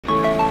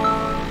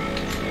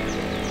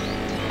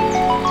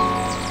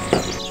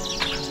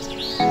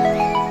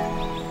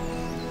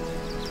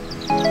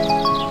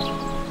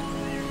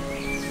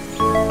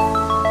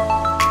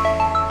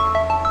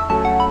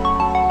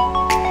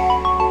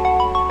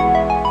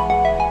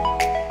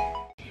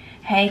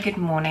Hey, good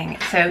morning.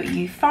 So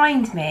you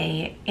find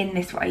me in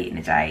this What I Eat in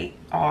a Day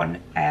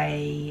on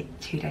a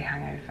 2-day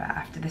hangover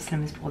after the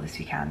Slimmers Ball this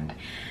weekend.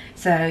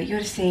 So you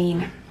would have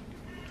seen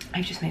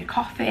I've just made a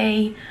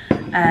coffee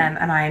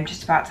and I am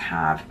just about to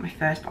have my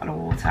first bottle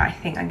of water. I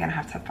think I'm going to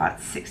have about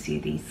 60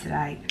 of these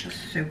today. I feel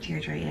so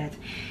dehydrated.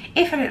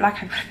 If I look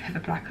like I've got a bit of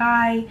a black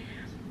eye,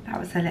 that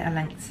was a little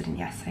incident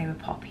yesterday with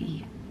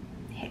Poppy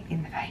hit me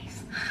in the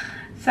face.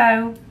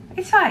 So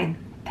it's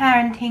fine.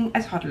 Parenting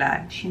a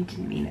toddler. She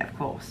didn't mean it, of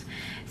course.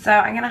 So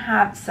I'm going to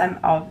have some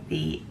of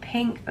the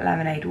pink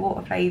lemonade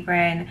water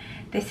flavouring.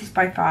 This is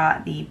by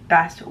far the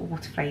best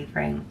water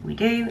flavouring we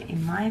do,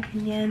 in my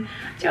opinion.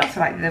 I do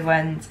also like the other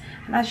ones,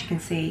 and as you can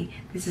see,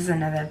 this is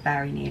another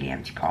very nearly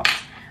empty pot.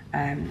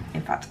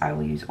 In fact, I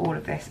will use all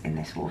of this in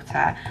this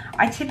water.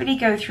 I typically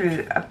go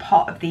through a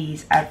pot of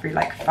these every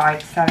like 5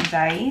 to 7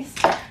 days,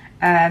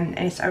 and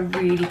it's a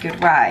really good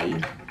way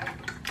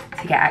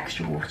to get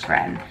extra water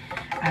in.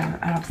 And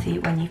obviously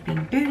when you've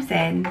been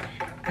boozing,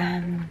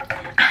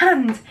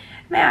 and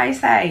may I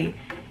say,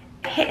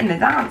 hitting the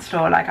dance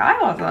floor like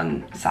I was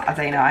on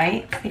Saturday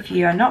night. If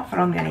you are not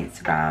following me on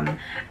Instagram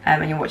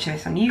and you're watching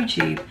this on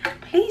YouTube,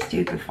 please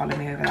do go follow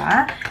me over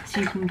there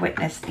so you can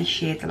witness the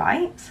sheer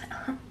delight.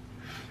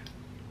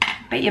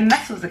 But your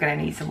muscles are going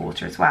to need some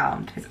water as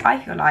well, because I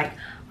feel like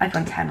I've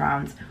done 10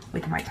 rounds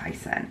with Mike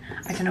Tyson.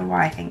 I don't know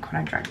why I think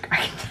when I'm drunk I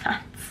can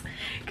dance,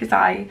 because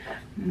I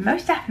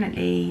most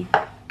definitely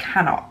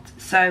cannot.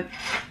 So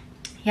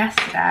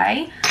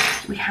yesterday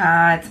we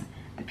had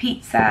the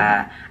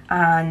pizza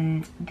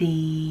and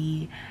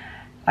the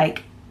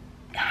like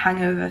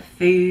hangover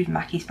food,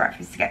 Mackie's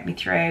breakfast to get me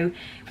through.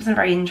 It wasn't a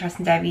very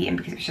interesting day of eating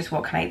because it was just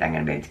what can I eat that I'm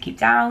going to be able to keep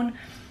down.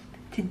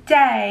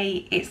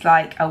 Today it's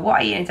like a what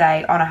I eat in a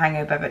day on a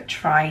hangover, but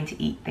trying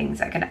to eat things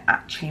that are going to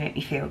actually make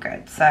me feel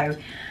good. So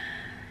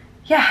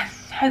yeah,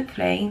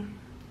 hopefully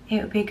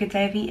it would be a good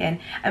day of eating.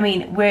 I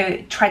mean,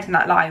 we're treading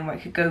that line where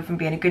it could go from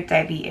being a good day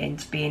of eating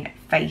to being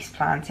face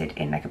planted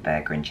in like a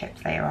burger and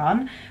chips later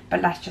on.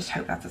 But let's just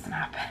hope that doesn't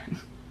happen.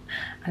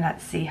 And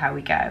let's see how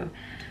we go.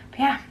 But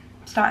yeah,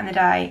 starting the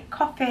day,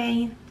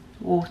 coffee,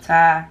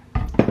 water,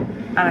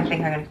 and I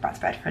think I'm gonna go back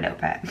to bed for a little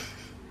bit.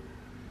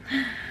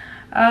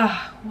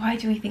 Why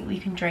do we think we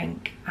can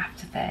drink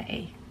after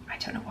 30? I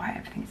don't know why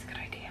everything's a good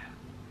idea.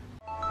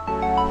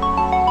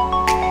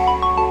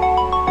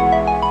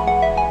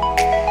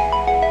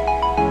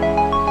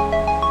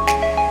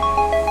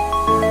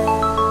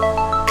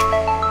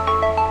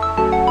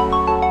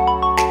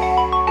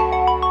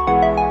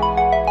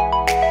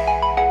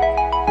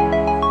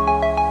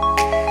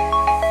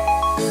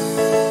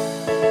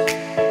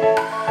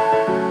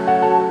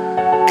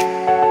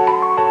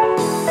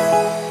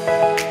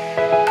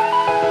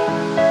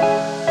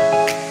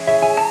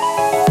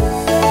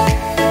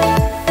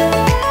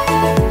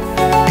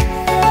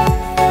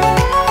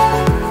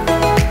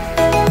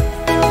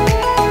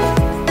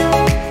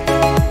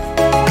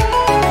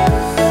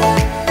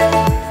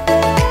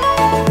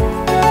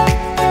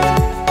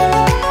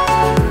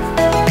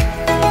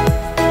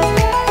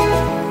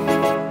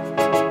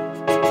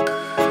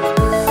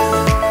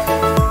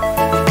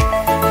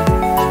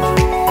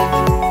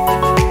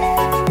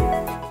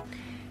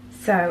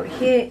 So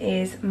here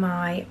is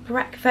my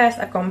breakfast.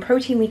 I've gone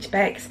protein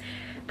Weetabix,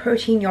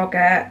 protein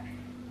yogurt,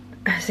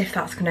 as if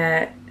that's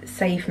gonna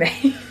save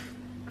me,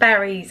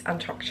 berries and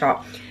chocolate.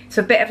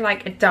 So a bit of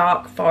like a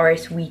dark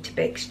forest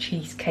Weetabix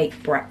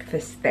cheesecake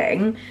breakfast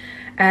thing.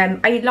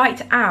 I like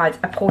to add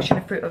a portion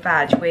of fruit or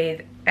veg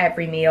with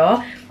every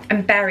meal,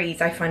 and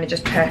berries I find are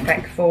just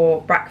perfect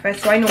for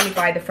breakfast. So I normally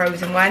buy the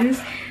frozen ones.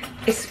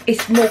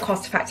 It's more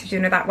cost effective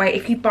doing it that way.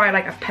 If you buy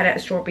like a punnet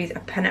of strawberries,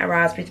 a punnet of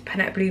raspberries, a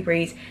punnet of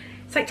blueberries,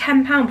 it's like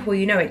 £10 before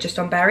you know it, just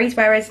on berries.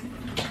 Whereas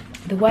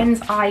the ones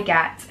I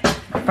get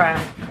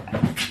from,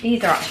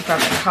 these are actually from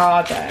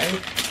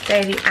Ocado,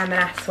 they're the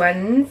M&S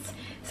ones.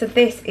 So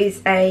this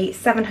is a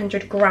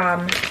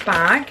 700-gram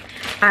bag,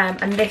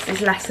 and this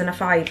is less than a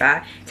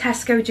 £5.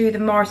 Tesco do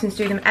them, Morrison's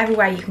do them,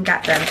 everywhere you can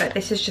get them, but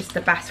this is just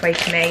the best way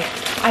for me.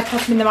 I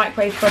pop them in the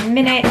microwave for a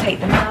minute, take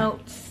them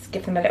out,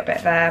 give them a little bit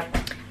of a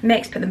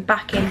mix, put them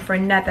back in for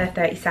another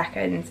 30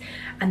 seconds,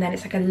 and then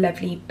it's like a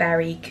lovely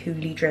berry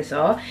coulis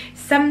drizzle.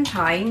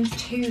 Sometimes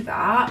to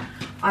that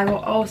I will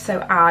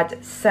also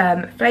add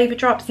some flavour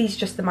drops. These are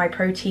just the My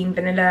Protein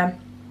vanilla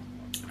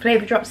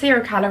flavour drops,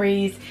 0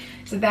 calories,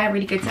 so they're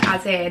really good to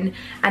add in.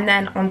 And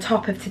then on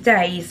top of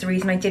today's, the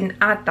reason I didn't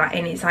add that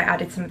in is I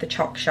added some of the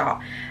Choc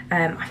Shot.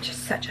 I'm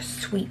just such a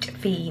sweet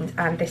fiend,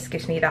 and this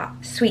gives me that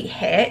sweet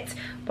hit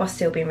while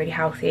still being really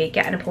healthy,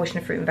 getting a portion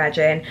of fruit and veg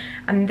in.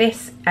 And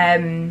this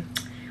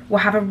will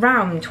have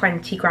around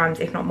 20 grams,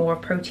 if not more,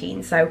 of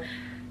protein. So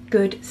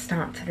good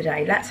start to the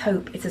day. Let's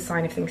hope it's a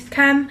sign of things to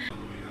come.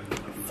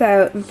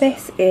 So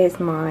this is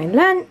my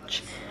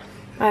lunch.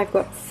 I've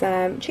got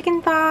some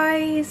chicken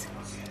thighs,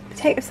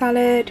 potato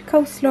salad,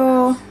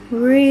 coleslaw,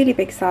 really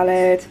big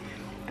salad,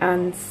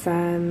 and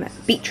some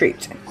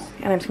beetroot.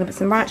 And I'm just gonna put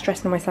some ranch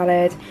dressing on my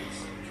salad,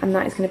 and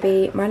that is gonna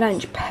be my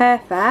lunch.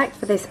 Perfect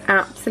for this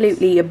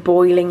absolutely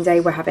boiling day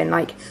we're having.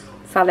 Like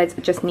salads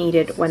are just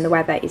needed when the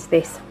weather is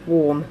this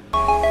warm.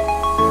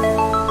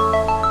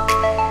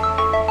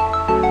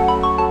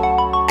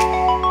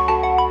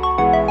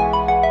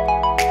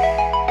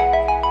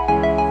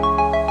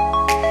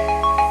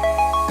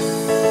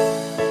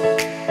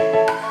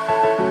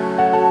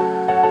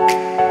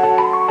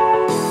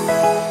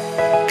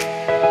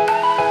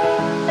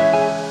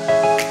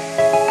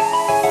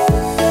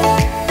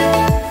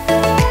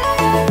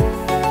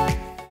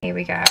 Here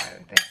we go.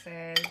 This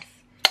is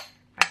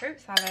my fruit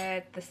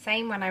salad, the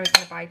same one I was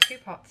going to buy 2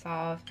 pots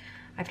of.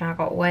 I've now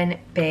got one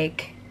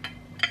big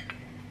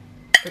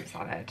fruit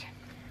salad.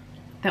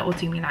 That will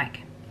do me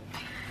like,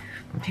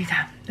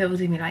 that will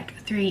do me like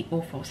 3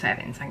 or 4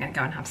 servings. I'm going to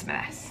go and have some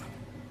of this.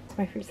 It's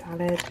my fruit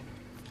salad.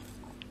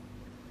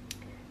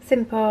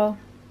 Simple,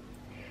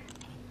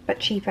 but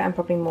cheaper and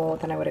probably more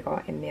than I would have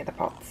got in the other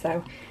pot.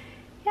 So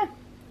yeah,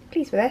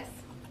 pleased with this.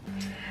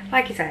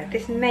 Like I said,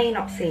 this may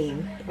not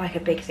seem like a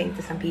big thing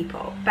to some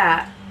people,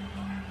 but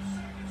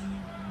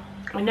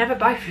I never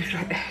buy food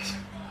like this.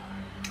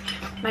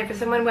 Like, for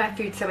someone where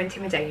food's so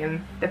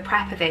intimidating, the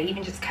prep of it,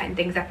 even just cutting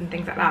things up and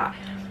things like that,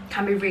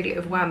 can be really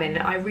overwhelming.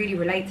 I really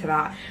relate to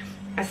that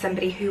as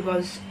somebody who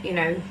was, you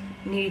know,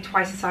 nearly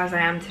twice the size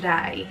I am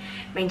today.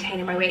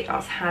 Maintaining my weight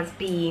loss has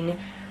been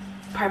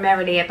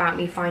primarily about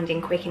me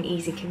finding quick and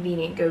easy,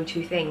 convenient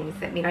go-to things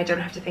that mean I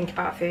don't have to think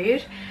about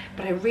food.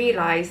 But I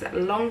realise that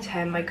long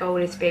term my goal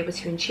is to be able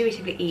to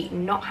intuitively eat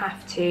and not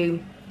have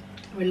to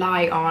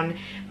rely on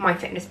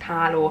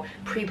MyFitnessPal or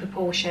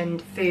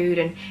pre-proportioned food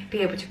and be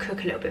able to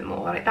cook a little bit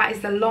more. Like, that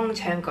is the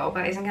long-term goal,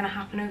 but it isn't going to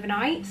happen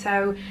overnight.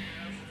 So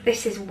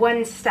this is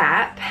one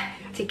step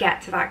to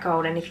get to that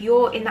goal. And if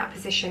you're in that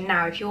position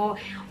now, if you're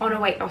on a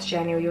weight loss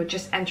journey or you're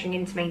just entering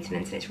into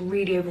maintenance and it's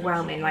really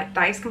overwhelming, like,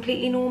 that is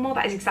completely normal.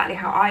 That is exactly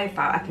how I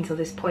felt up until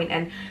this point,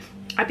 and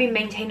I've been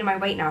maintaining my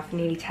weight now for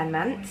nearly 10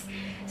 months.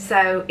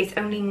 So it's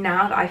only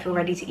now that I feel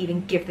ready to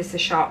even give this a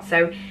shot.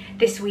 So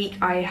this week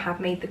I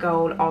have made the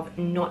goal of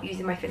not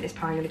using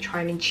MyFitnessPal. I'm going to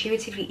try and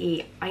intuitively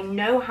eat. I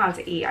know how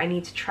to eat. I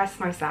need to trust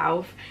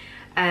myself,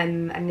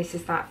 and this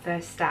is that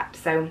first step.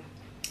 So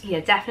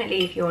yeah,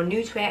 definitely if you're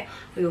new to it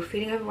or you're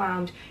feeling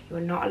overwhelmed, you're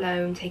not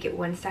alone. Take it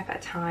one step at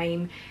a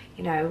time.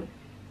 You know,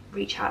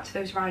 reach out to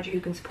those around you who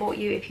can support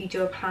you. If you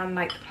do a plan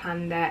like the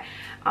plan that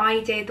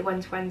I did, the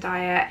one-to-one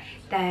diet,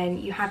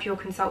 then you have your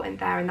consultant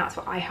there, and that's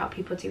what I help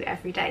people do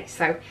every day.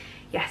 So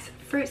yes,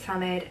 fruit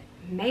salad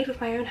made with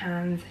my own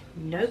hands,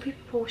 no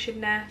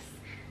pre-proportionedness.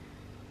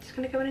 Just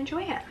gonna go and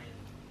enjoy it.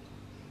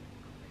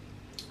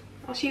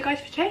 I'll see you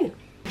guys for tea.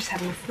 Just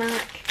having a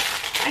snack.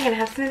 I'm gonna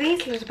have some of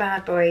these little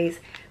bad boys.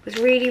 Was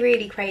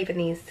really craving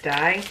these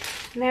today,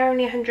 and they're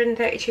only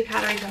 132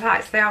 calories a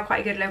pack, so they are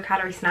quite a good low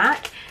calorie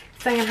snack.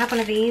 So I'm gonna have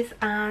one of these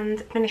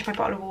and finish my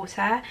bottle of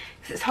water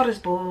because it's hot as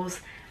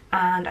balls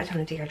and I don't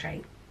want to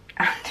dehydrate,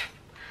 and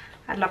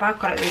I love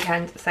alcohol at the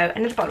weekend. So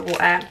another bottle of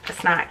water, a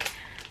snack,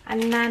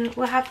 and then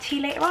we'll have tea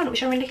later on,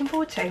 which I'm really looking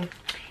forward to.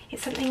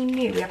 It's something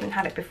new, we haven't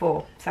had it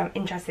before, so I'm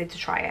interested to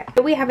try it.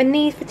 But we have in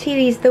these for tea,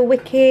 these the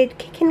wicked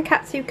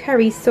𝐇𝐀𝐍𝐆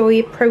curry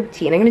soy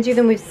protein. I'm gonna do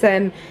them with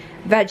some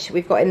veg that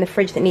we've got in the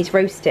fridge that needs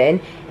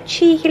roasting.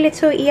 Cheeky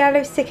little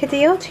yellow sticker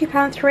deal,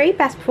 £2.3,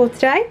 best before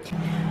today.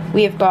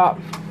 We have got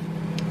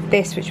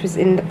this, which was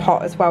in the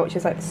pot as well, which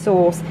is like the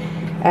sauce,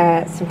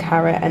 some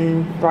carrot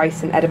and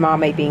rice and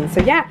edamame beans.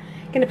 So yeah,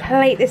 I'm gonna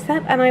plate this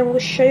up and I will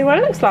show you what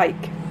it looks like.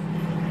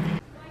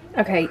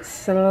 Okay,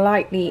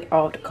 slightly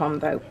odd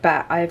combo,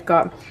 but I've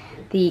got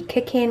the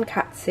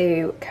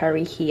𝐇𝐀𝐀𝐍𝐆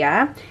curry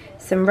here,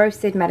 some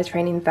roasted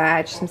Mediterranean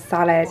veg, some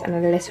salad, and a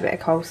little bit of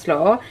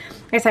coleslaw.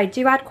 Yes, I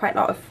do add quite a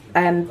lot of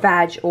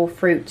veg or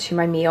fruit to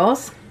my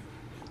meals,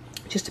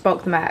 just to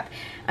bulk them up.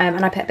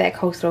 And I put a bit of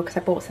coleslaw because I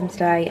bought some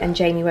today and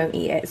Jamie won't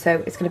eat it,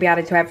 so it's going to be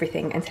added to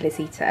everything until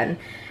it's eaten.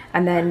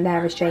 And then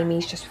there is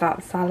Jamie's just without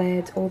the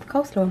salad or the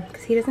coleslaw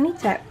because he doesn't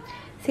eat it.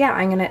 So yeah,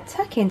 I'm going to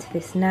tuck into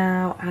this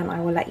now and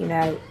I will let you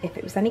know if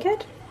it was any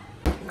good.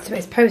 So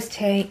it's post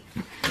tea.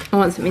 I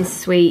want something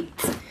sweet.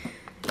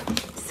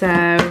 So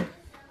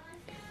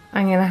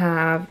I'm going to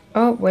have,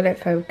 oh, will it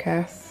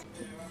focus?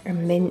 A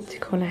mint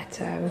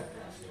cornetto.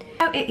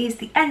 Now it is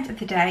the end of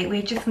the day.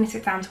 We're just going to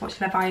sit down to watch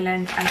Love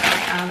Island, and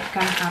I am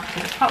going to have a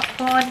bit of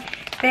popcorn.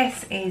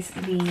 This is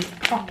the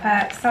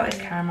proper salted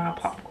caramel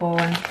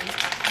popcorn.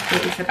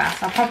 It is the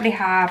best. I'll probably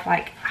have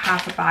like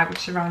half a bag,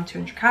 which is around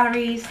 200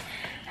 calories.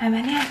 And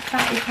yeah,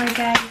 that is my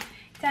day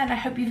done. I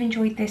hope you've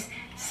enjoyed this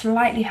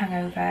slightly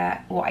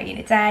hungover what I eat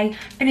a day.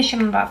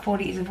 Finishing on about 4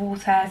 litres of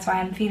water, so I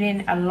am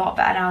feeling a lot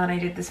better now than I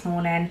did this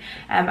morning.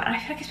 And I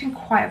feel like it's been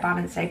quite a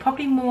balanced day,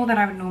 probably more than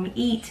I would normally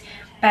eat,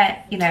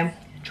 but you know,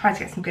 try to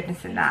get some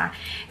goodness in there.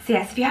 So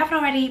yes, if you haven't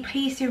already,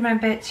 please do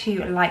remember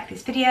to like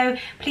this video.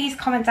 Please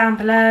comment down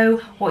below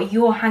what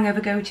your hangover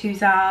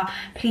go-tos are.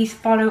 Please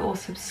follow or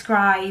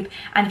subscribe,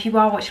 and if you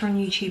are watching on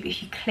YouTube,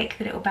 if you click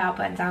the little bell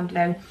button down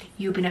below,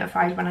 you'll be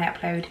notified when I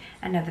upload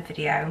another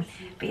video.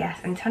 But yes,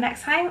 until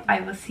next time,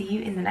 I will see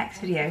you in the next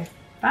video.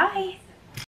 Bye.